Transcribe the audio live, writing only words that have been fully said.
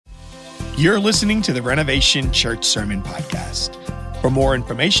You're listening to the Renovation Church Sermon Podcast. For more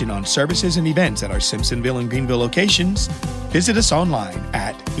information on services and events at our Simpsonville and Greenville locations, visit us online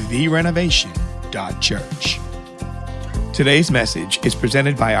at therenovation.church. Today's message is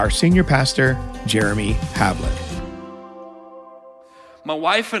presented by our senior pastor, Jeremy Havlin. My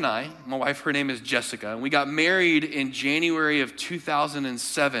wife, her name is Jessica, and we got married in January of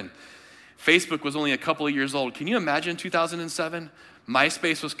 2007. Facebook was only a couple of years old. Can you imagine 2007?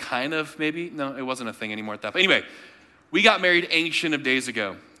 MySpace was no, it wasn't a thing anymore at that point. Anyway, we got married ancient of days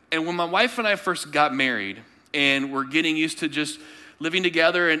ago. And when my wife and I first got married and we're getting used to just living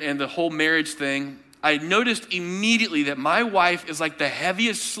together and the whole marriage thing, I noticed immediately that my wife is like the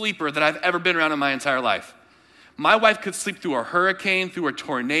heaviest sleeper that I've ever been around in my entire life. My wife could sleep through a hurricane, through a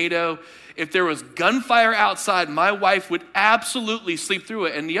tornado. If there was gunfire outside, my wife would absolutely sleep through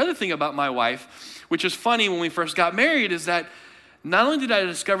it. And the other thing about my wife, which is funny when we first got married, is that not only did I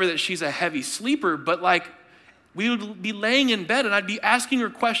discover that she's a heavy sleeper, but we would be laying in bed and I'd be asking her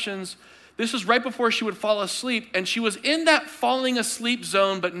questions. This was right before she would fall asleep, and she was in that falling asleep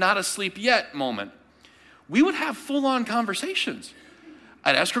zone, but not asleep yet moment. We would have full-on conversations.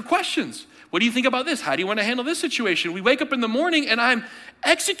 I'd ask her questions. What do you think about this? How do you want to handle this situation? We wake up in the morning and I'm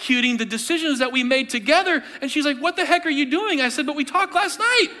executing the decisions that we made together. And she's like, what the heck are you doing? I said, but we talked last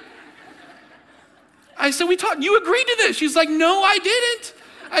night. I said, we talked, you agreed to this. She's like, no, I didn't.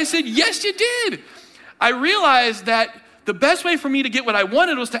 I said, yes, you did. I realized that the best way for me to get what I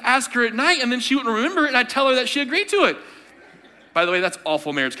wanted was to ask her at night, and then she wouldn't remember it, and I'd tell her that she agreed to it. By the way, that's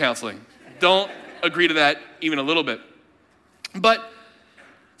awful marriage counseling. Don't agree to that even a little bit. But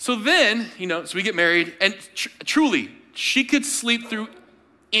so then, so we get married, and truly, she could sleep through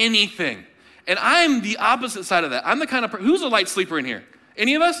anything. And I'm the opposite side of that. I'm the kind of person, who's a light sleeper in here?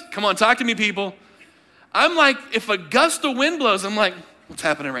 Any of us? Come on, talk to me, people. I'm like, if a gust of wind blows, I'm like, what's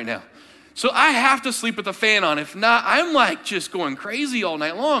happening right now? So I have to sleep with the fan on. If not, I'm like just going crazy all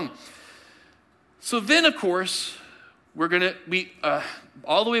night long. So then, of course, we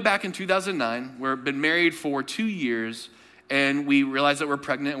all the way back in 2009, we've been married for 2 years, and we realized that we're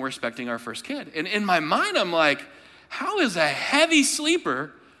pregnant and we're expecting our first kid. And in my mind, I'm like, how is a heavy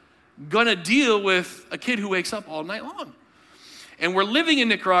sleeper gonna deal with a kid who wakes up all night long? And we're living in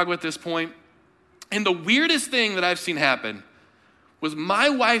Nicaragua at this point, and the weirdest thing that I've seen happen was my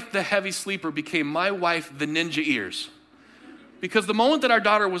wife, the heavy sleeper, became my wife, the ninja ears. Because the moment that our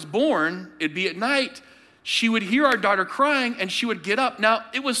daughter was born, it'd be at night, she would hear our daughter crying and she would get up. Now,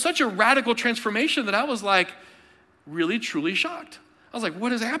 it was such a radical transformation that I was like, really, truly shocked. I was like,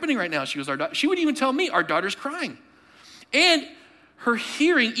 what is happening right now? She goes, she would even tell me, our daughter's crying. And her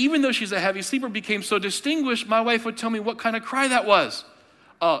hearing, even though she's a heavy sleeper, became so distinguished, my wife would tell me what kind of cry that was.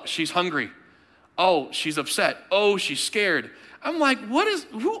 Oh, she's hungry. Oh, she's upset. Oh, she's scared. I'm like,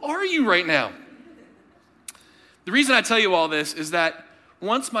 who are you right now? The reason I tell you all this is that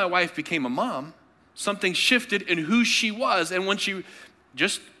once my wife became a mom, something shifted in who she was. And when you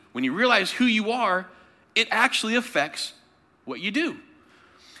realize who you are, it actually affects what you do.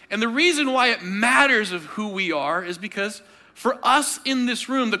 And the reason why it matters of who we are is because for us in this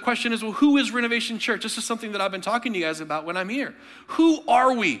room, the question is, well, who is Renovation Church? This is something that I've been talking to you guys about when I'm here. Who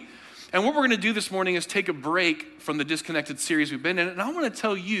are we? And what we're going to do this morning is take a break from the Disconnected series we've been in, and I want to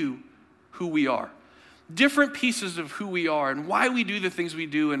tell you who we are. Different pieces of who we are and why we do the things we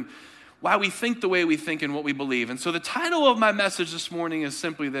do and why we think the way we think and what we believe. And so the title of my message this morning is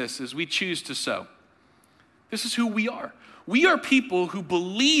simply this, is we choose to sow. This is who we are. We are people who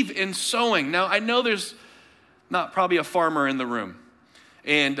believe in sowing. Now, I know there's not probably a farmer in the room,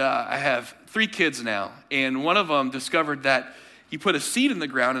 and I have 3 kids now, and one of them discovered that you put a seed in the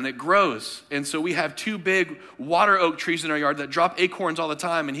ground and it grows. And so we have 2 big water oak trees in our yard that drop acorns all the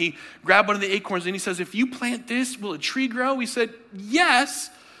time. And he grabbed one of the acorns and he says, if you plant this, will a tree grow? We said, yes.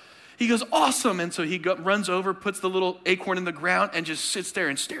 He goes, awesome. And so he runs over, puts the little acorn in the ground and just sits there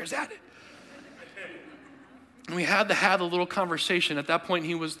and stares at it. And we had to have a little conversation. At that point,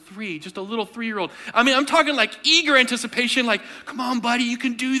 he was 3, just a little 3-year-old. I mean, I'm talking like eager anticipation, like, come on, buddy, you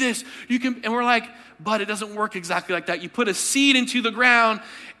can do this. And we're like, but it doesn't work exactly like that. You put a seed into the ground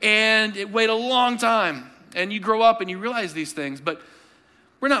and it wait a long time. And you grow up and you realize these things. But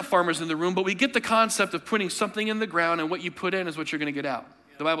we're not farmers in the room, but we get the concept of putting something in the ground, and what you put in is what you're going to get out.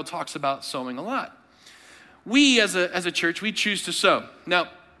 The Bible talks about sowing a lot. We as a church, we choose to sow. Now, I'm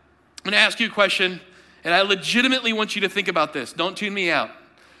going to ask you a question, and I legitimately want you to think about this. Don't tune me out.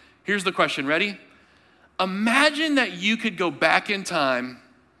 Here's the question. Ready? Imagine that you could go back in time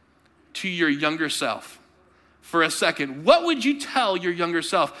to your younger self for a second. What would you tell your younger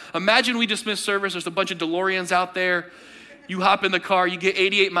self? Imagine we dismiss service. There's a bunch of DeLoreans out there. You hop in the car, you get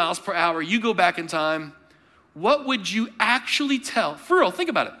 88 miles per hour, you go back in time. What would you actually tell? For real, think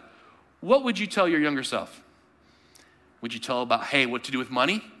about it. What would you tell your younger self? Would you tell about, hey, what to do with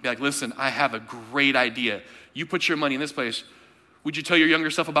money? Be like, listen, I have a great idea. You put your money in this place. Would you tell your younger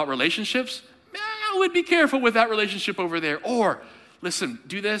self about relationships? I would be careful with that relationship over there. Or, listen,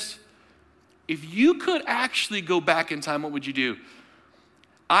 do this. If you could actually go back in time, what would you do?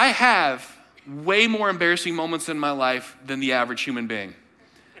 I have way more embarrassing moments in my life than the average human being.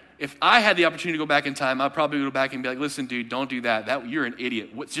 If I had the opportunity to go back in time, I'd probably go back and be like, listen, dude, don't do that. You're an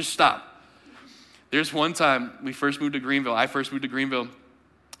idiot. Just stop. There's one time we first moved to Greenville. I first moved to Greenville.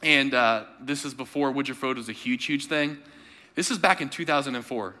 And this is before Woodruff Road was a huge, huge thing. This is back in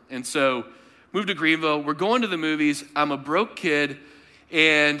 2004. And so moved to Greenville. We're going to the movies. I'm a broke kid.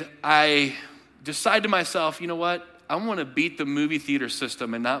 And I decide to myself, you know what? I want to beat the movie theater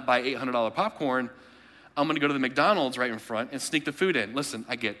system and not buy $800 popcorn. I'm going to go to the McDonald's right in front and sneak the food in. Listen,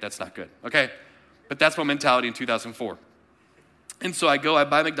 I get that's not good, okay? But that's my mentality in 2004. And so I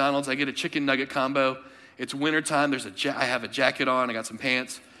buy McDonald's, I get a chicken nugget combo. It's wintertime, I have a jacket on, I got some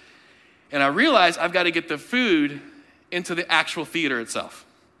pants. And I realize I've got to get the food into the actual theater itself.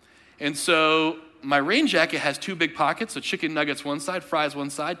 And so my rain jacket has two big pockets, so chicken nuggets one side, fries one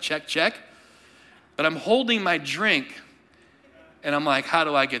side, check, check. But I'm holding my drink, and I'm like, how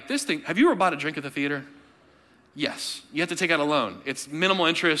do I get this thing? Have you ever bought a drink at the theater? Yes. You have to take out a loan. It's minimal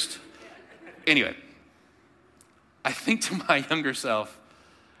interest. Anyway, I think to my younger self,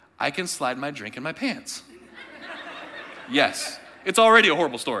 I can slide my drink in my pants. Yes. It's already a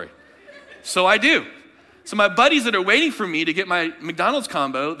horrible story. So I do. So my buddies that are waiting for me to get my McDonald's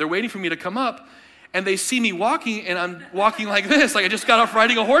combo, they're waiting for me to come up, and they see me walking, and I'm walking like this, like I just got off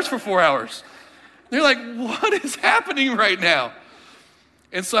riding a horse for 4 hours. They're like, what is happening right now?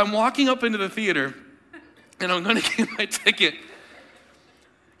 And so I'm walking up into the theater, and I'm going to get my ticket.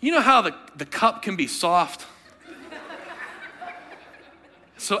 You know how the cup can be soft?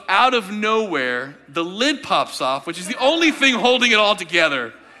 So out of nowhere, the lid pops off, which is the only thing holding it all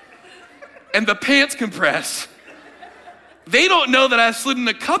together, and the pants compress. They don't know that I slid in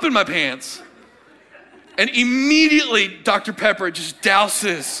a cup in my pants. And immediately, Dr. Pepper just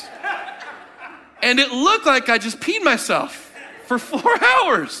douses. And it looked like I just peed myself for 4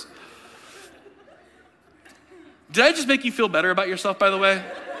 hours. Did I just make you feel better about yourself, by the way?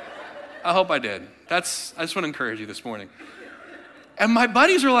 I hope I did. I just want to encourage you this morning. And my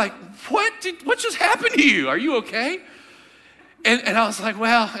buddies are like, what just happened to you? Are you okay? And I was like,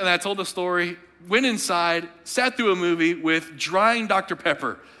 well, and I told the story, went inside, sat through a movie with drying Dr.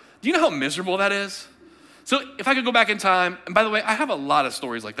 Pepper. Do you know how miserable that is? So if I could go back in time, and by the way, I have a lot of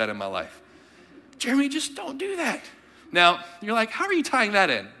stories like that in my life. Jeremy, just don't do that. Now, you're like, how are you tying that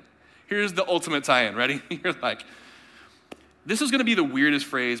in? Here's the ultimate tie-in. Ready? You're like, this is going to be the weirdest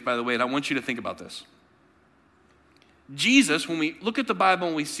phrase, by the way, and I want you to think about this. Jesus, when we look at the Bible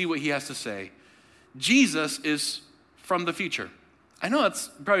and we see what he has to say, Jesus is from the future. I know you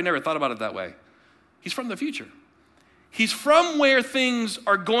probably never thought about it that way. He's from the future. He's from where things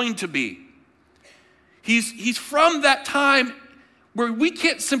are going to be. He's from that time where we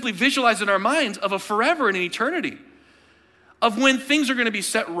can't simply visualize in our minds of a forever and an eternity, of when things are going to be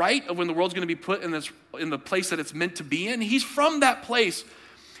set right, of when the world's going to be put in the place that it's meant to be in. He's from that place.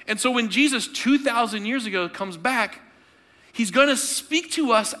 And so when Jesus 2,000 years ago comes back, he's going to speak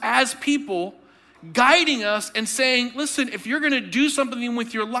to us as people, guiding us and saying, listen, if you're going to do something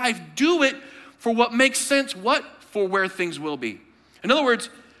with your life, do it for what makes sense, for where things will be. In other words,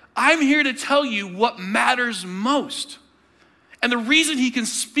 I'm here to tell you what matters most. And the reason he can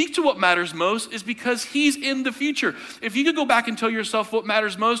speak to what matters most is because he's in the future. If you could go back and tell yourself what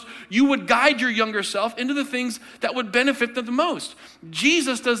matters most, you would guide your younger self into the things that would benefit them the most.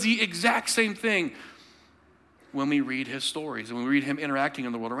 Jesus does the exact same thing when we read his stories and when we read him interacting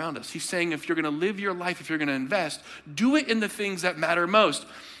in the world around us. He's saying if you're going to live your life, if you're going to invest, do it in the things that matter most.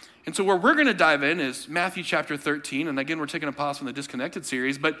 And so where we're going to dive in is Matthew chapter 13. And again, we're taking a pause from the Disconnected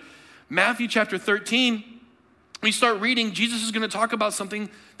series. But Matthew chapter 13, we start reading, Jesus is going to talk about something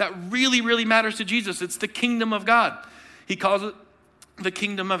that really, really matters to Jesus. It's the kingdom of God. He calls it the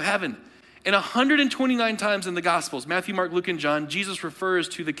kingdom of heaven. And 129 times in the Gospels, Matthew, Mark, Luke, and John, Jesus refers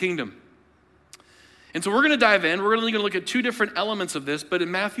to the kingdom. And so we're going to dive in. We're only going to look at two different elements of this. But in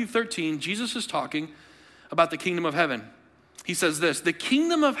Matthew 13, Jesus is talking about the kingdom of heaven. He says this, the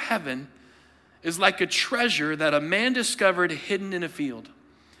kingdom of heaven is like a treasure that a man discovered hidden in a field.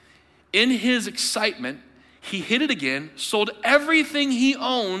 In his excitement, he hid it again, sold everything he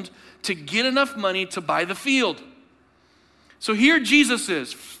owned to get enough money to buy the field. So here Jesus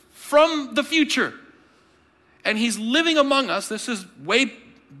is from the future. And he's living among us. This is way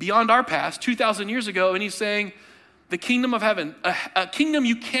beyond our past, 2,000 years ago. And he's saying, the kingdom of heaven, a kingdom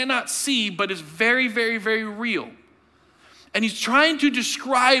you cannot see, but is very, very, very real. And he's trying to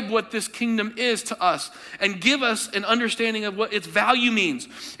describe what this kingdom is to us and give us an understanding of what its value means.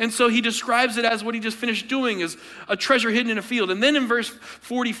 And so he describes it as what he just finished doing, is a treasure hidden in a field. And then in verse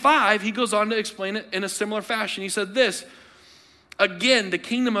 45, he goes on to explain it in a similar fashion. He said this, again, the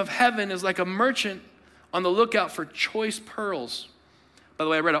kingdom of heaven is like a merchant on the lookout for choice pearls. By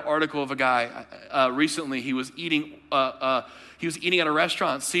the way, I read an article of a guy recently. He was eating at a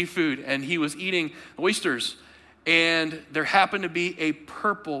restaurant, seafood, and he was eating oysters. And there happened to be a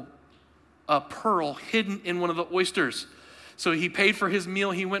pearl hidden in one of the oysters. So he paid for his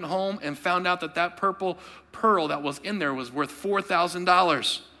meal. He went home and found out that purple pearl that was in there was worth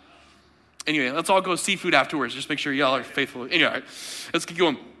 $4,000. Anyway, let's all go seafood afterwards. Just make sure y'all are faithful. Anyway, all right, let's keep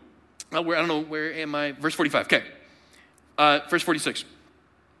going. I don't know, where am I? Verse 45, okay. Verse 46.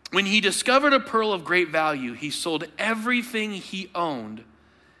 When he discovered a pearl of great value, he sold everything he owned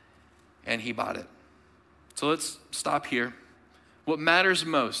and he bought it. So let's stop here. What matters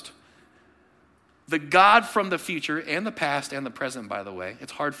most, the God from the future and the past and the present, by the way,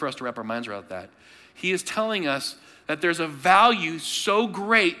 it's hard for us to wrap our minds around that. He is telling us that there's a value so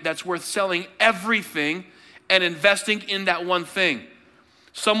great that's worth selling everything and investing in that one thing.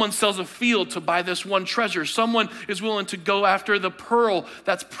 Someone sells a field to buy this one treasure. Someone is willing to go after the pearl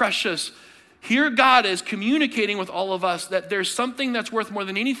that's precious. Here God is communicating with all of us that there's something that's worth more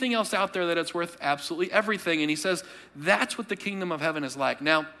than anything else out there, that it's worth absolutely everything. And he says, that's what the kingdom of heaven is like.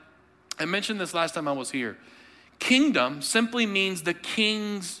 Now, I mentioned this last time I was here. Kingdom simply means the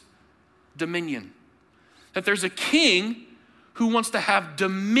king's dominion. That there's a king who wants to have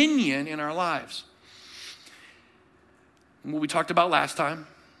dominion in our lives. What we talked about last time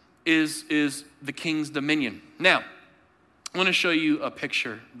is the king's dominion. Now, I want to show you a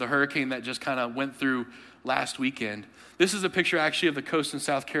picture, the hurricane that just kind of went through last weekend. This is a picture actually of the coast in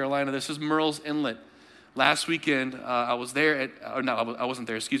South Carolina. This is Murrells Inlet. Last weekend, I was there I wasn't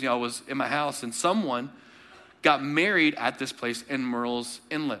there, excuse me. I was in my house and someone got married at this place in Murrells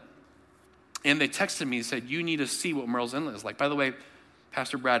Inlet. And they texted me and said, you need to see what Murrells Inlet is like. By the way,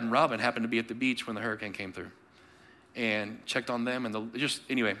 Pastor Brad and Robin happened to be at the beach when the hurricane came through and checked on them. And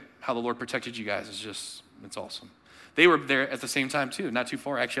anyway, how the Lord protected you guys it's awesome. They were there at the same time too, not too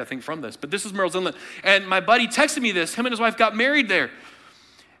far actually, I think, from this. But this is Murrells Inlet. And my buddy texted me this. Him and his wife got married there.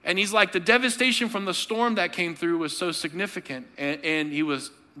 And he's like, the devastation from the storm that came through was so significant. And he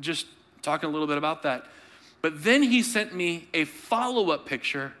was just talking a little bit about that. But then he sent me a follow-up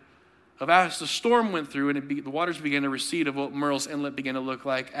picture of as the storm went through and the waters began to recede, of what Murrells Inlet began to look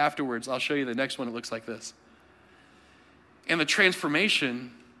like afterwards. I'll show you the next one. It looks like this. And the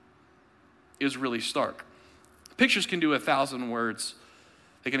transformation is really stark. Pictures can do 1,000 words.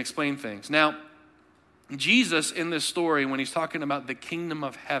 They can explain things. Now, Jesus in this story, when he's talking about the kingdom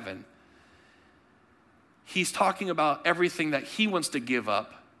of heaven, he's talking about everything that he wants to give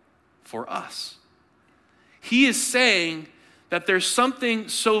up for us. He is saying that there's something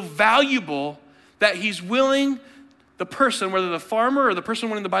so valuable that he's willing, the person, whether the farmer or the person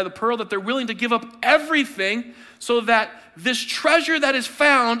wanting to buy the pearl, that they're willing to give up everything so that this treasure that is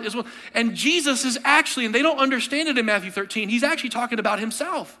found is, and Jesus is actually, and they don't understand it in Matthew 13, he's actually talking about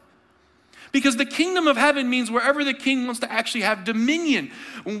himself. Because the kingdom of heaven means wherever the king wants to actually have dominion.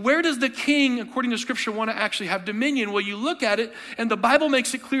 Where does the king, according to scripture, want to actually have dominion? Well, you look at it, and the Bible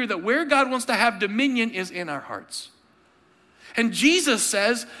makes it clear that where God wants to have dominion is in our hearts. And Jesus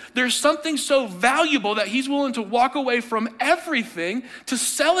says there's something so valuable that he's willing to walk away from everything, to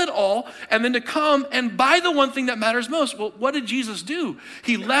sell it all, and then to come and buy the one thing that matters most. Well, what did Jesus do?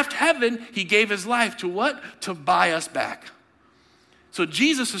 He left heaven. He gave his life to what? To buy us back. So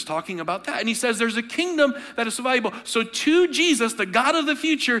Jesus is talking about that. And he says there's a kingdom that is so valuable. So to Jesus, the God of the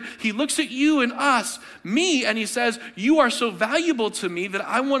future, he looks at you and us, me, and he says, you are so valuable to me that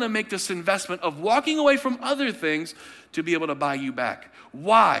I want to make this investment of walking away from other things to be able to buy you back.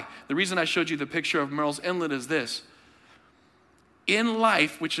 Why? The reason I showed you the picture of Murrells Inlet is this. In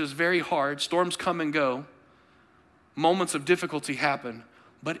life, which is very hard, storms come and go, moments of difficulty happen,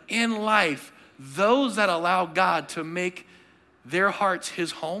 but in life, those that allow God to make their hearts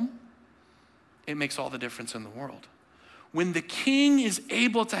his home, it makes all the difference in the world. When the king is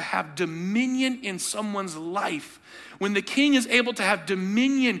able to have dominion in someone's life, when the king is able to have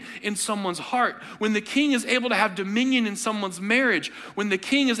dominion in someone's heart, when the king is able to have dominion in someone's marriage, when the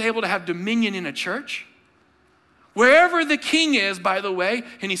king is able to have dominion in a church, wherever the king is, by the way,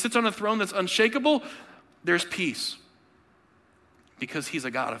 and he sits on a throne that's unshakable, there's peace. Because he's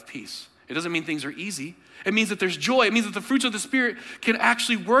a God of peace. It doesn't mean things are easy. It means that there's joy. It means that the fruits of the Spirit can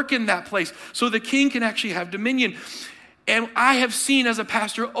actually work in that place so the king can actually have dominion. And I have seen as a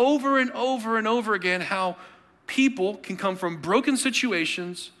pastor over and over and over again how people can come from broken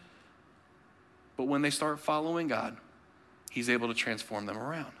situations, but when they start following God, he's able to transform them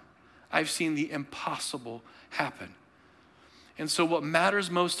around. I've seen the impossible happen. And so what matters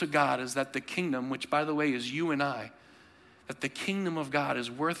most to God is that the kingdom, which by the way is you and I, that the kingdom of God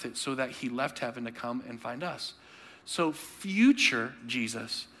is worth it so that he left heaven to come and find us. So future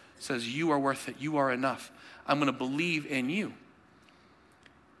Jesus says, you are worth it. You are enough. I'm going to believe in you.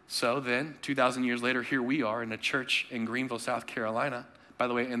 So then 2,000 years later, here we are in a church in Greenville, South Carolina. By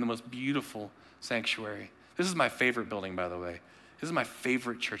the way, in the most beautiful sanctuary. This is my favorite building, by the way. This is my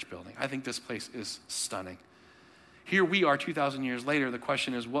favorite church building. I think this place is stunning. Here we are 2,000 years later. The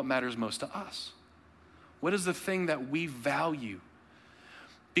question is, what matters most to us? What is the thing that we value?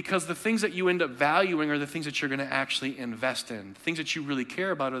 Because the things that you end up valuing are the things that you're going to actually invest in. The things that you really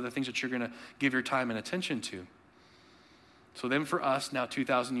care about are the things that you're going to give your time and attention to. So then for us, now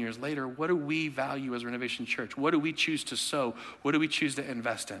 2,000 years later, what do we value as Renovation Church? What do we choose to sow? What do we choose to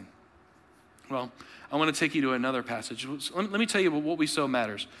invest in? Well, I want to take you to another passage. Let me tell you what we sow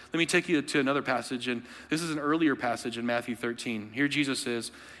matters. Let me take you to another passage, and this is an earlier passage in Matthew 13. Here Jesus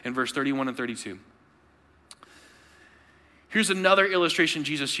is in verse 31 and 32. Here's another illustration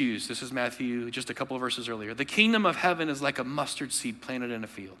Jesus used. This is Matthew, just a couple of verses earlier. The kingdom of heaven is like a mustard seed planted in a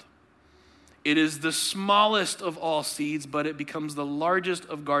field. It is the smallest of all seeds, but it becomes the largest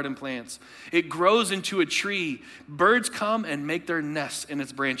of garden plants. It grows into a tree. Birds come and make their nests in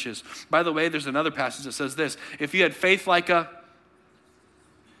its branches. By the way, there's another passage that says this. If you had faith like a,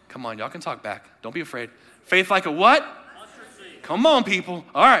 come on, y'all can talk back. Don't be afraid. Faith like a what? Mustard seed. Come on, people.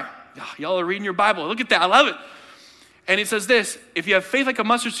 All right. Y'all are reading your Bible. Look at that. I love it. And it says this, if you have faith like a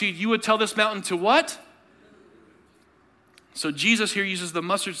mustard seed, you would tell this mountain to what? So Jesus here uses the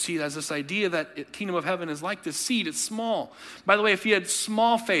mustard seed as this idea that kingdom of heaven is like this seed. It's small. By the way, if you had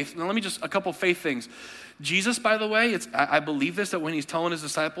small faith, now let me just, a couple faith things. Jesus, by the way, I believe this, that when he's telling his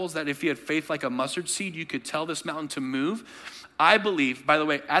disciples that if he had faith like a mustard seed, you could tell this mountain to move. I believe, by the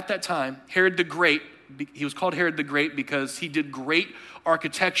way, at that time, Herod the Great, he was called Herod the Great because he did great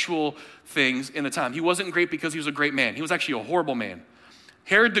architectural things in the time. He wasn't great because he was a great man. He was actually a horrible man.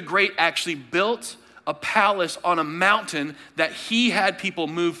 Herod the Great actually built a palace on a mountain that he had people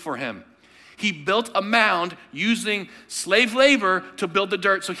move for him. He built a mound using slave labor to build the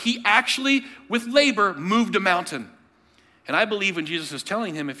dirt. So he actually, with labor, moved a mountain. And I believe when Jesus is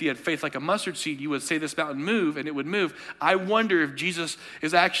telling him if he had faith like a mustard seed, you would say this mountain move and it would move. I wonder if Jesus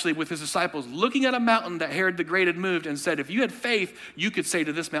is actually with his disciples looking at a mountain that Herod the Great had moved and said, if you had faith, you could say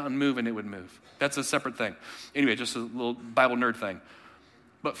to this mountain move and it would move. That's a separate thing. Anyway, just a little Bible nerd thing.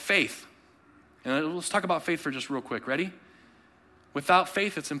 But faith, and let's talk about faith for just real quick. Ready? Without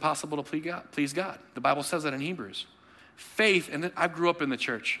faith, it's impossible to please God. The Bible says that in Hebrews. Faith, and I grew up in the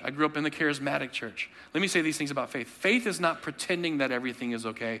church. I grew up in the charismatic church. Let me say these things about faith. Faith is not pretending that everything is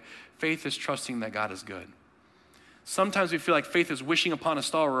okay. Faith is trusting that God is good. Sometimes we feel like faith is wishing upon a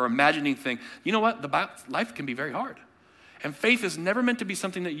star or imagining things. You know what? Life can be very hard. And faith is never meant to be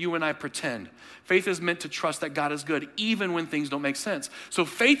something that you and I pretend. Faith is meant to trust that God is good, even when things don't make sense. So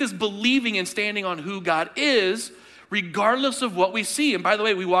faith is believing and standing on who God is, regardless of what we see. And by the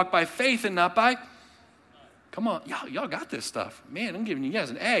way, we walk by faith and not by... Come on, y'all got this stuff. Man, I'm giving you guys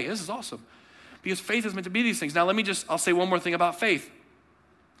an A. This is awesome. Because faith is meant to be these things. Now I'll say one more thing about faith.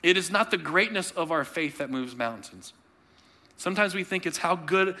 It is not the greatness of our faith that moves mountains. Sometimes we think it's how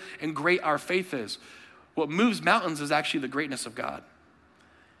good and great our faith is. What moves mountains is actually the greatness of God.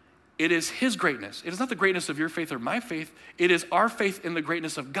 It is his greatness. It is not the greatness of your faith or my faith. It is our faith in the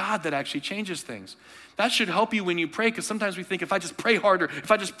greatness of God that actually changes things. That should help you when you pray, because sometimes we think if I just pray harder, if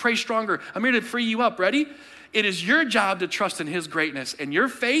I just pray stronger, I'm here to free you up. Ready? It is your job to trust in his greatness. And your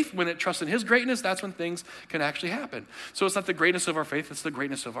faith, when it trusts in his greatness, that's when things can actually happen. So it's not the greatness of our faith, it's the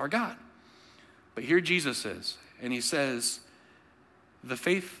greatness of our God. But here Jesus is, and he says, the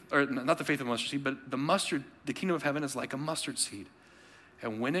faith, or not the faith of mustard seed, but the kingdom of heaven is like a mustard seed.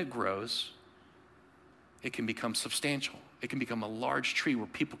 And when it grows, it can become substantial. It can become a large tree where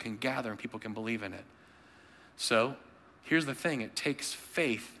people can gather and people can believe in it. So here's the thing. It takes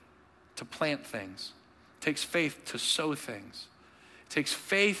faith to plant things. It takes faith to sow things. It takes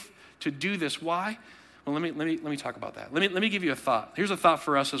faith to do this. Why? Well, let me talk about that. Let me give you a thought. Here's a thought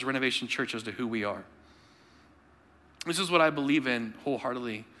for us as Renovation Church as to who we are. This is what I believe in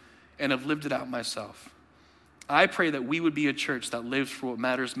wholeheartedly and have lived it out myself. I pray that we would be a church that lives for what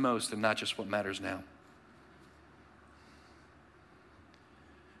matters most and not just what matters now.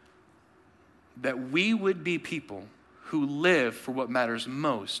 that we would be people who live for what matters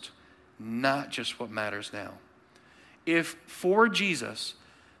most, not just what matters now. If for Jesus,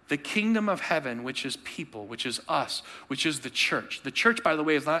 the kingdom of heaven, which is people, which is us, which is the church. The church, by the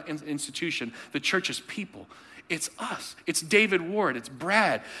way, is not an institution. The church is people. It's us. It's David Ward. It's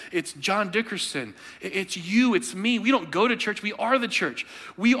Brad. It's John Dickerson. It's you. It's me. We don't go to church. We are the church.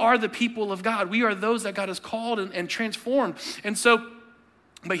 We are the people of God. We are those that God has called and transformed. And so,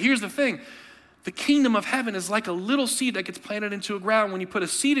 but here's the thing. The kingdom of heaven is like a little seed that gets planted into a ground. When you put a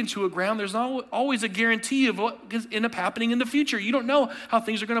seed into a ground, there's always a guarantee of what is end up happening in the future. You don't know how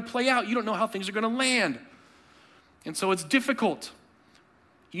things are going to play out. You don't know how things are going to land. And so it's difficult.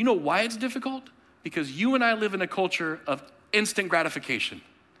 You know why it's difficult? Because you and I live in a culture of instant gratification.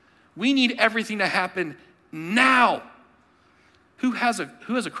 We need everything to happen now. Who has a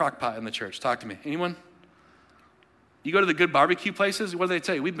crock pot in the church? Talk to me. Anyone? You go to the good barbecue places, what do they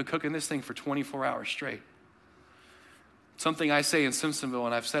tell you? We've been cooking this thing for 24 hours straight. Something I say in Simpsonville,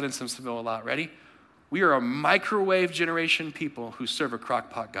 and I've said in Simpsonville a lot. Ready? We are a microwave generation people who serve a crock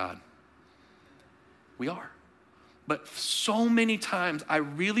pot God. We are. But so many times, I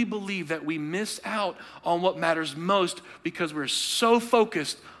really believe that we miss out on what matters most because we're so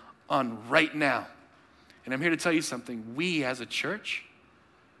focused on right now. And I'm here to tell you something. We as a church,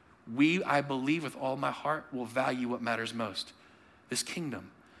 I believe with all my heart, will value what matters most. This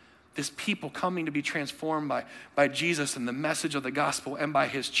kingdom, this people coming to be transformed by Jesus and the message of the gospel and by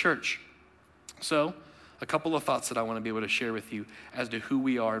his church. So, a couple of thoughts that I want to be able to share with you as to who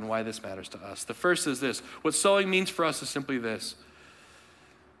we are and why this matters to us. The first is this. What sowing means for us is simply this.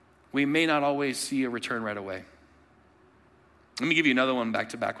 We may not always see a return right away. Let me give you another one back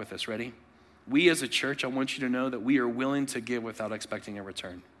to back with this. Ready? We as a church, I want you to know that we are willing to give without expecting a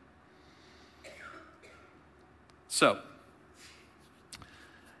return. So,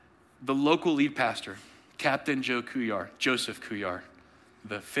 the local lead pastor, Captain Joseph Couillard,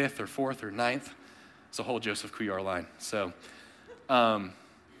 the 5th or 4th or 9th, it's a whole Joseph Couillard line. So, a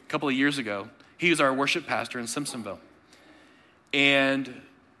couple of years ago, he was our worship pastor in Simpsonville. And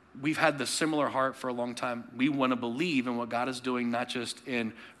we've had the similar heart for a long time. We want to believe in what God is doing, not just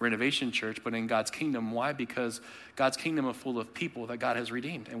in Renovation Church, but in God's kingdom. Why? Because God's kingdom is full of people that God has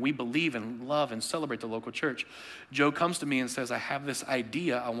redeemed. And we believe and love and celebrate the local church. Joe comes to me and says, I have this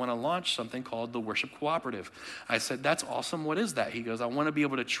idea. I want to launch something called the Worship Cooperative. I said, that's awesome. What is that? He goes, I want to be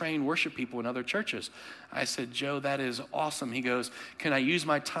able to train worship people in other churches. I said, Joe, that is awesome. He goes, can I use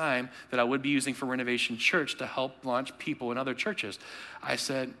my time that I would be using for Renovation Church to help launch people in other churches? I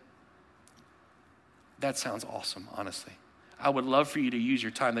said, that sounds awesome, honestly. I would love for you to use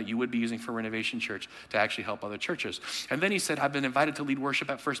your time that you would be using for Renovation Church to actually help other churches. And then he said, I've been invited to lead worship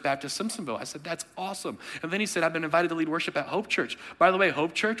at First Baptist Simpsonville. I said, that's awesome. And then he said, I've been invited to lead worship at Hope Church. By the way,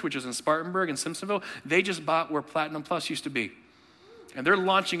 Hope Church, which is in Spartanburg and Simpsonville, they just bought where Platinum Plus used to be. And they're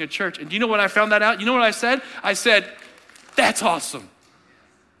launching a church. And do you know when I found that out? You know what I said? I said, that's awesome.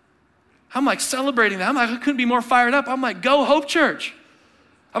 I'm like celebrating that. I'm like, I couldn't be more fired up. I'm like, go Hope Church.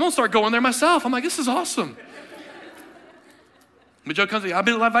 I'm going to start going there myself. I'm like, this is awesome. But Joe comes to me, I've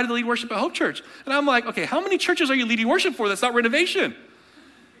been invited to lead worship at Hope Church. And I'm like, okay, how many churches are you leading worship for that's not Renovation?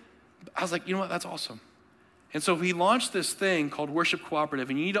 I was like, you know what, that's awesome. And so he launched this thing called Worship Cooperative,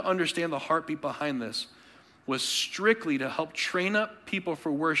 and you need to understand the heartbeat behind this was strictly to help train up people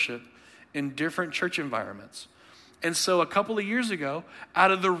for worship in different church environments. And so a couple of years ago,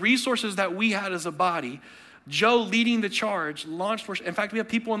 out of the resources that we had as a body, Joe leading the charge launched worship. In fact, we have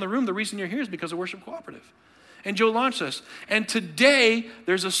people in the room. The reason you're here is because of Worship Cooperative. And Joe launched this. And today,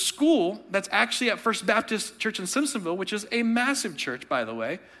 there's a school that's actually at First Baptist Church in Simpsonville, which is a massive church, by the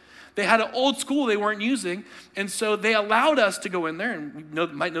way. They had an old school they weren't using. And so they allowed us to go in there. And you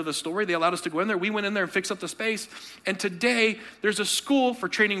might know the story. They allowed us to go in there. We went in there and fixed up the space. And today, there's a school for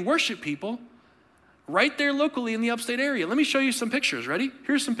training worship people right there locally in the upstate area. Let me show you some pictures. Ready?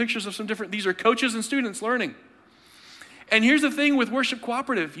 Here's some pictures of some different, these are coaches and students learning. And here's the thing with Worship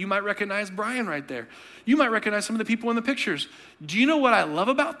Cooperative. You might recognize Brian right there. You might recognize some of the people in the pictures. Do you know what I love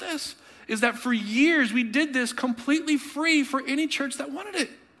about this? Is that for years we did this completely free for any church that wanted it.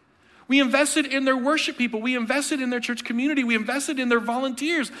 We invested in their worship people. We invested in their church community. We invested in their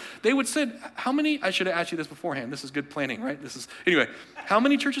volunteers. They would say, how many, I should have asked you this beforehand. This is good planning, right? Anyway, how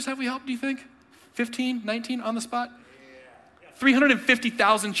many churches have we helped, do you think? 15, 19 on the spot?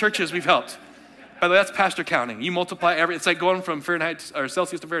 350,000 churches we've helped. By the way, that's pastor counting. You multiply it's like going from Fahrenheit or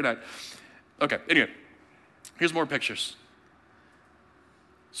Celsius to Fahrenheit. Okay, anyway, here's more pictures.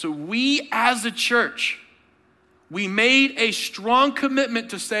 So we as a church we made a strong commitment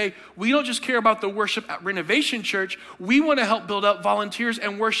to say, we don't just care about the worship at Renovation Church, we want to help build up volunteers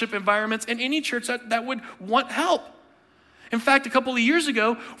and worship environments in any church that would want help. In fact, a couple of years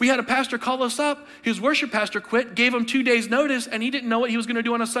ago, we had a pastor call us up. His worship pastor quit, gave him 2 days notice, and he didn't know what he was going to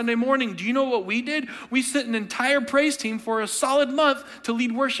do on a Sunday morning. Do you know what we did? We sent an entire praise team for a solid month to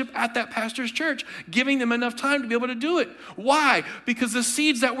lead worship at that pastor's church, giving them enough time to be able to do it. Why? Because the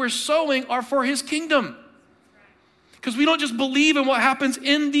seeds that we're sowing are for his kingdom. Because we don't just believe in what happens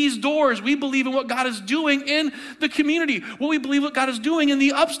in these doors. We believe in what God is doing in the community. Well, we believe what God is doing in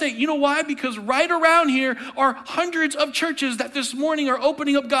the upstate. You know why? Because right around here are hundreds of churches that this morning are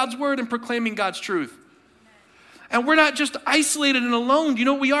opening up God's word and proclaiming God's truth. And we're not just isolated and alone. You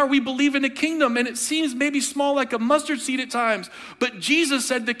know what we are? We believe in the kingdom, and it seems maybe small like a mustard seed at times. But Jesus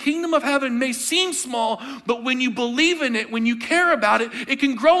said the kingdom of heaven may seem small, but when you believe in it, when you care about it, it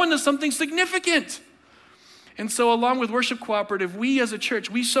can grow into something significant. And so along with Worship Cooperative, we as a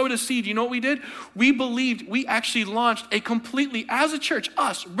church, we sowed a seed. You know what we did? We actually launched a completely, as a church,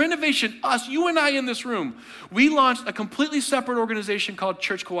 us, Renovation, us, you and I in this room, we launched a completely separate organization called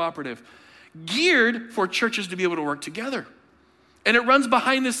Church Cooperative, geared for churches to be able to work together. And it runs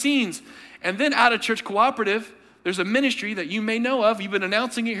behind the scenes. And then out of Church Cooperative, there's a ministry that you may know of. You've been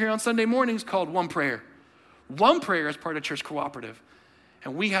announcing it here on Sunday mornings called One Prayer. One Prayer is part of Church Cooperative.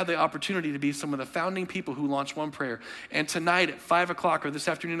 And we had the opportunity to be some of the founding people who launched One Prayer. And tonight at 5 o'clock, or this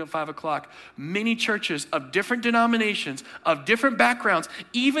afternoon at 5 o'clock, many churches of different denominations, of different backgrounds,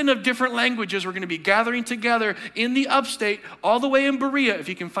 even of different languages, are going to be gathering together in the upstate, all the way in Berea, if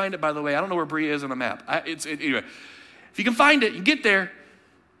you can find it, by the way. I don't know where Berea is on the map. Anyway, if you can find it, you get there.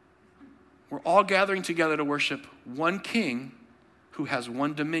 We're all gathering together to worship one King who has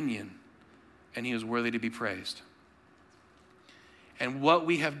one dominion, and he is worthy to be praised. And what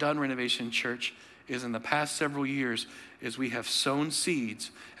we have done, Renovation Church, is in the past several years is we have sown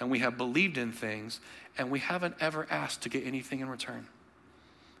seeds and we have believed in things and we haven't ever asked to get anything in return.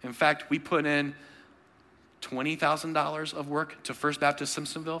 In fact, we put in $20,000 of work to First Baptist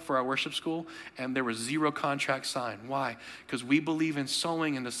Simpsonville for our worship school, and there was zero contract signed. Why? Because we believe in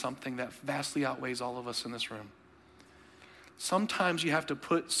sowing into something that vastly outweighs all of us in this room. Sometimes you have to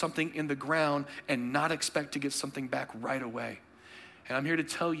put something in the ground and not expect to get something back right away. And I'm here to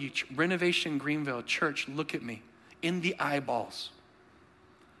tell you, Renovation Greenville Church, look at me in the eyeballs.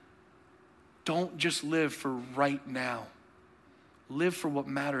 Don't just live for right now. Live for what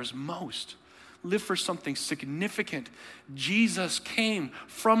matters most. Live for something significant. Jesus came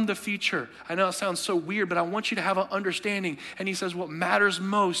from the future. I know it sounds so weird, but I want you to have an understanding. And he says what matters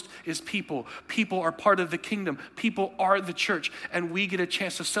most is people. People are part of the kingdom. People are the church. And we get a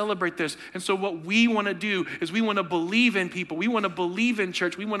chance to celebrate this. And so what we want to do is we want to believe in people. We want to believe in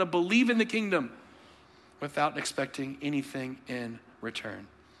church. We want to believe in the kingdom without expecting anything in return.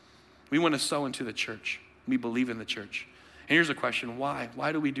 We want to sow into the church. We believe in the church. And here's a question. Why?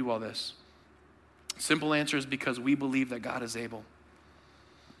 Why do we do all this? Simple answer is because we believe that God is able.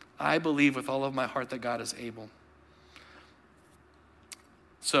 I believe with all of my heart that God is able.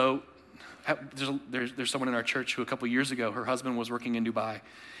 So there's someone in our church who a couple years ago, her husband was working in Dubai,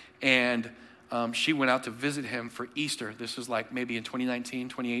 and she went out to visit him for Easter. This was like maybe in 2019,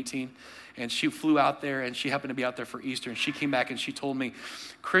 2018. And she flew out there, and she happened to be out there for Easter. And she came back and she told me,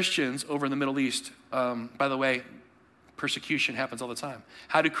 Christians over in the Middle East, by the way, persecution happens all the time.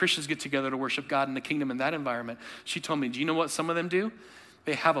 How do Christians get together to worship God in the kingdom in that environment? She told me, do you know what some of them do?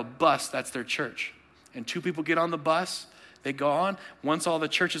 They have a bus, that's their church. And two people get on the bus, they go on. Once all the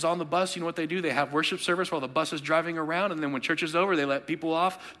church is on the bus, you know what they do? They have worship service while the bus is driving around, and then when church is over, they let people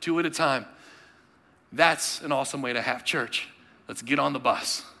off 2 at a time. That's an awesome way to have church. Let's get on the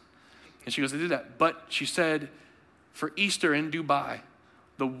bus. And she goes, they did that. But she said, for Easter in Dubai,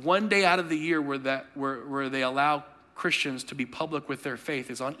 the one day out of the year where they allow Christians to be public with their faith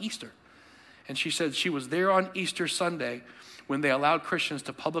is on Easter. And she said she was there on Easter Sunday when they allowed Christians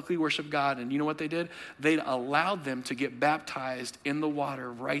to publicly worship God. And you know what they did? They allowed them to get baptized in the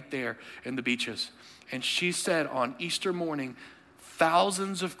water right there in the beaches. And she said on Easter morning,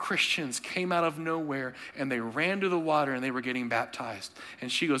 thousands of Christians came out of nowhere and they ran to the water and they were getting baptized.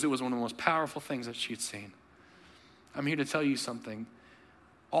 And she goes, it was one of the most powerful things that she'd seen. I'm here to tell you something.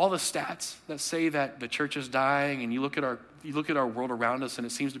 All the stats that say that the church is dying, and you look at our world around us and it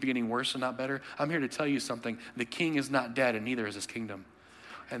seems to be getting worse and not better, I'm here to tell you something. The king is not dead and neither is his kingdom.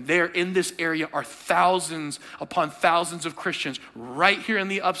 And there in this area are thousands upon thousands of Christians right here in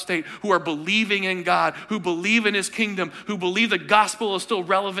the upstate who are believing in God, who believe in his kingdom, who believe the gospel is still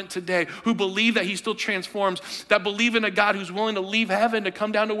relevant today, who believe that he still transforms, that believe in a God who's willing to leave heaven to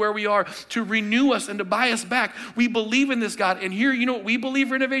come down to where we are, to renew us and to buy us back. We believe in this God. And here, you know what we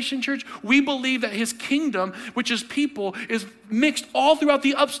believe, Renovation Church? We believe that his kingdom, which is people, is mixed all throughout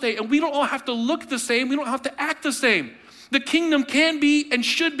the upstate. And we don't all have to look the same. We don't have to act the same. The kingdom can be and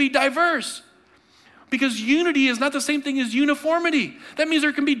should be diverse, because unity is not the same thing as uniformity. That means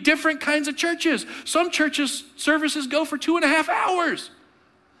there can be different kinds of churches. Some churches' services go for 2.5 hours.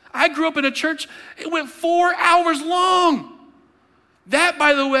 I grew up in a church, it went 4 hours long. That,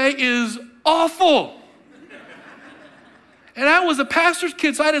 by the way, is awful. And I was a pastor's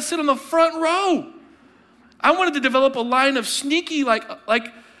kid, so I had to sit on the front row. I wanted to develop a line of sneaky, like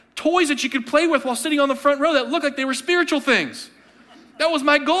toys that you could play with while sitting on the front row that looked like they were spiritual things. That was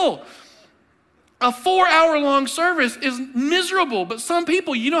my goal. A 4-hour-long service is miserable, but some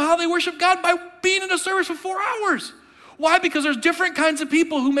people, you know how they worship God? By being in a service for 4 hours. Why? Because there's different kinds of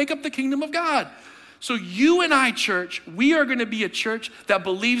people who make up the kingdom of God. So you and I, church, we are going to be a church that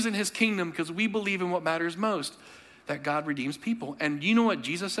believes in his kingdom because we believe in what matters most, that God redeems people. And you know what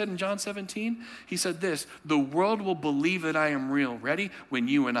Jesus said in John 17? He said this, the world will believe that I am real. Ready? When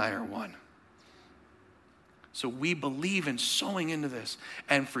you and I are one. So we believe in sowing into this.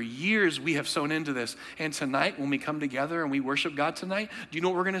 And for years we have sown into this. And tonight when we come together and we worship God tonight, do you know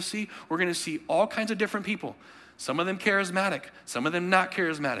what we're going to see? We're going to see all kinds of different people. Some of them charismatic, some of them not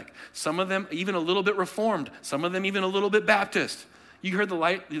charismatic, some of them even a little bit reformed, some of them even a little bit Baptist. You heard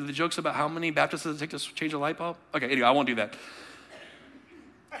the jokes about how many Baptists does it take to change a light bulb? Okay, anyway, I won't do that.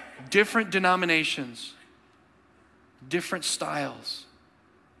 Different denominations, different styles,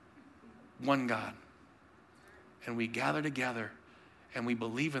 one God. And we gather together and we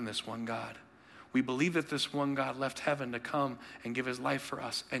believe in this one God. We believe that this one God left heaven to come and give his life for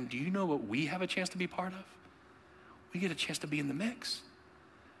us. And do you know what we have a chance to be part of? We get a chance to be in the mix.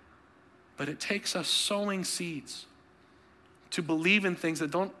 But it takes us sowing seeds, to believe in things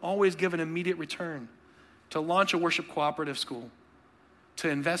that don't always give an immediate return, to launch a worship cooperative school, to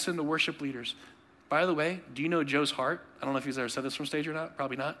invest in the worship leaders. By the way, do you know Joe's heart? I don't know if he's ever said this from stage or not,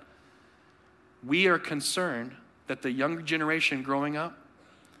 probably not. We are concerned that the younger generation growing up,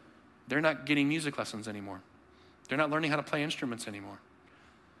 they're not getting music lessons anymore. They're not learning how to play instruments anymore.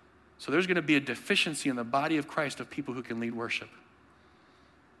 So there's going to be a deficiency in the body of Christ of people who can lead worship.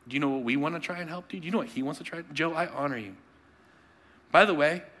 Do you know what we want to try and help do? Do you know what he wants to try? Joe, I honor you. By the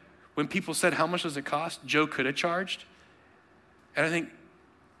way, when people said, how much does it cost? Joe could have charged. And I think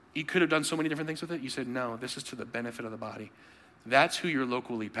he could have done so many different things with it. You said, no, this is to the benefit of the body. That's who your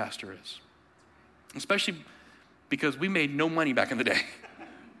local lead pastor is. Especially because we made no money back in the day.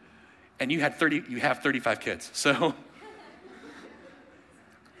 And you have 35 kids. So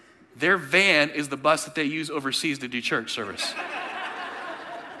their van is the bus that they use overseas to do church service.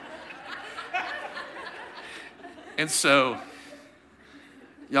 And so,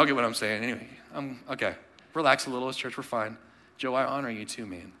 y'all get what I'm saying. Anyway, okay. Relax a little. As church, we're fine. Joe, I honor you too,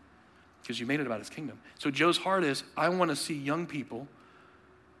 man, because you made it about his kingdom. So Joe's heart is, I want to see young people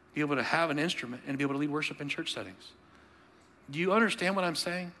be able to have an instrument and be able to lead worship in church settings. Do you understand what I'm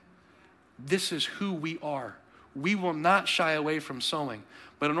saying? This is who we are. We will not shy away from sowing.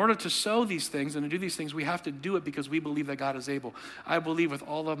 But in order to sow these things and to do these things, we have to do it because we believe that God is able. I believe with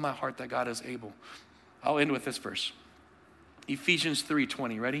all of my heart that God is able. I'll end with this verse. Ephesians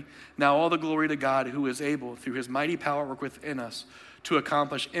 3:20, ready? Now all the glory to God who is able through his mighty power work within us to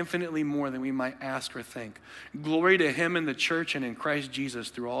accomplish infinitely more than we might ask or think. Glory to him in the church and in Christ Jesus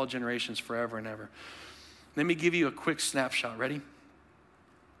through all generations forever and ever. Let me give you a quick snapshot, ready?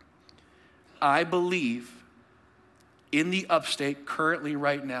 I believe in the upstate currently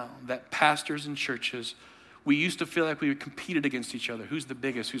right now that pastors and churches, we used to feel like we competed against each other. Who's the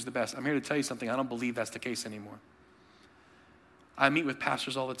biggest? Who's the best? I'm here to tell you something. I don't believe that's the case anymore. I meet with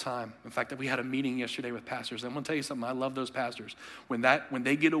pastors all the time. In fact, we had a meeting yesterday with pastors. I'm going to tell you something. I love those pastors. When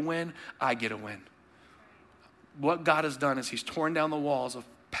they get a win, I get a win. What God has done is he's torn down the walls of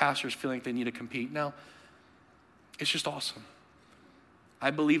pastors feeling like they need to compete. Now, it's just awesome. I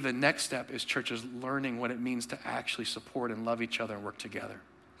believe the next step is churches learning what it means to actually support and love each other and work together.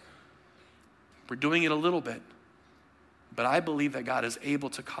 We're doing it a little bit, but I believe that God is able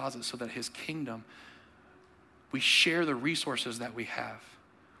to cause it so that his kingdom, we share the resources that we have.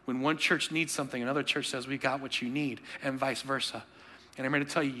 When one church needs something, another church says, we got what you need, and vice versa. And I'm here to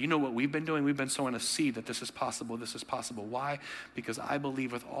tell you, you know what we've been doing? We've been sowing a seed that this is possible, this is possible. Why? Because I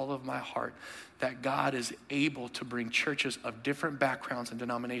believe with all of my heart that God is able to bring churches of different backgrounds and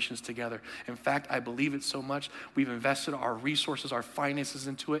denominations together. In fact, I believe it so much, we've invested our resources, our finances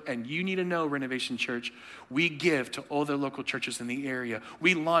into it, and you need to know, Renovation Church, we give to all the local churches in the area.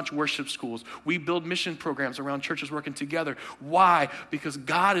 We launch worship schools. We build mission programs around churches working together. Why? Because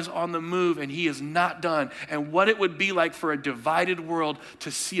God is on the move and he is not done. And what it would be like for a divided world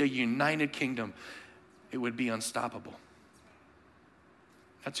to see a united kingdom, it would be unstoppable.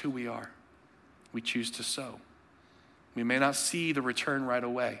 That's who we are. We choose to sow. We may not see the return right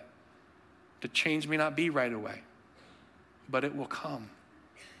away. The change may not be right away, but it will come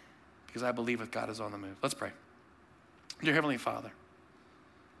because I believe that God is on the move. Let's pray. Dear Heavenly Father,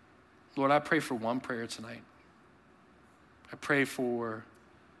 Lord, I pray for one prayer tonight. I pray for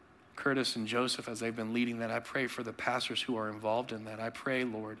Curtis and Joseph as they've been leading that. I pray for the pastors who are involved in that. I pray,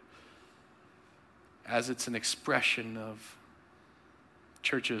 Lord, as it's an expression of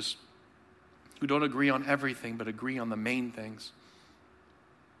churches who don't agree on everything but agree on the main things,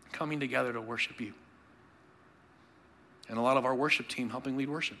 coming together to worship you. And a lot of our worship team helping lead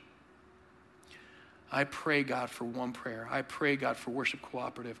worship. I pray, God, for one prayer. I pray, God, for Worship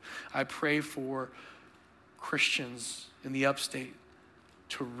Cooperative. I pray for Christians in the upstate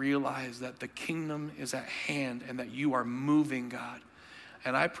to realize that the kingdom is at hand and that you are moving, God.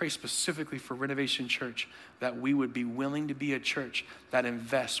 And I pray specifically for Renovation Church that we would be willing to be a church that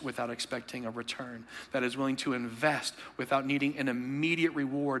invests without expecting a return, that is willing to invest without needing an immediate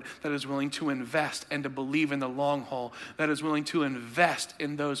reward, that is willing to invest and to believe in the long haul, that is willing to invest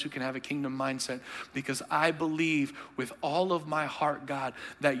in those who can have a kingdom mindset. Because I believe with all of my heart, God,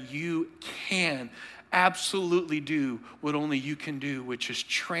 that you can absolutely do what only you can do, which is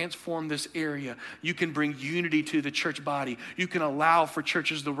transform this area. You can bring unity to the church body. You can allow for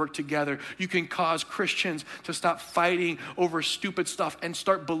churches to work together. You can cause Christians to stop fighting over stupid stuff and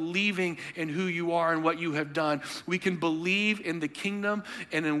start believing in who you are and what you have done. We can believe in the kingdom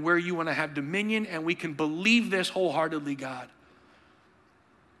and in where you want to have dominion, and we can believe this wholeheartedly, God.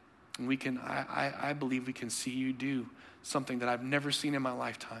 And we can, I believe we can see you do something that I've never seen in my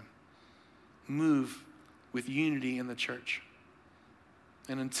lifetime. Move with unity in the church.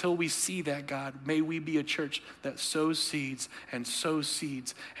 And until we see that, God, may we be a church that sows seeds and sows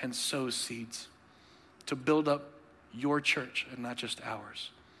seeds and sows seeds to build up your church and not just ours.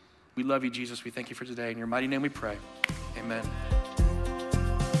 We love you, Jesus. We thank you for today. In your mighty name we pray. Amen.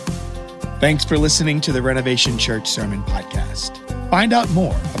 Thanks for listening to the Renovation Church Sermon Podcast. Find out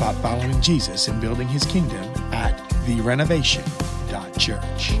more about following Jesus and building his kingdom at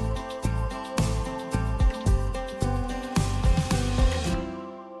therenovation.church.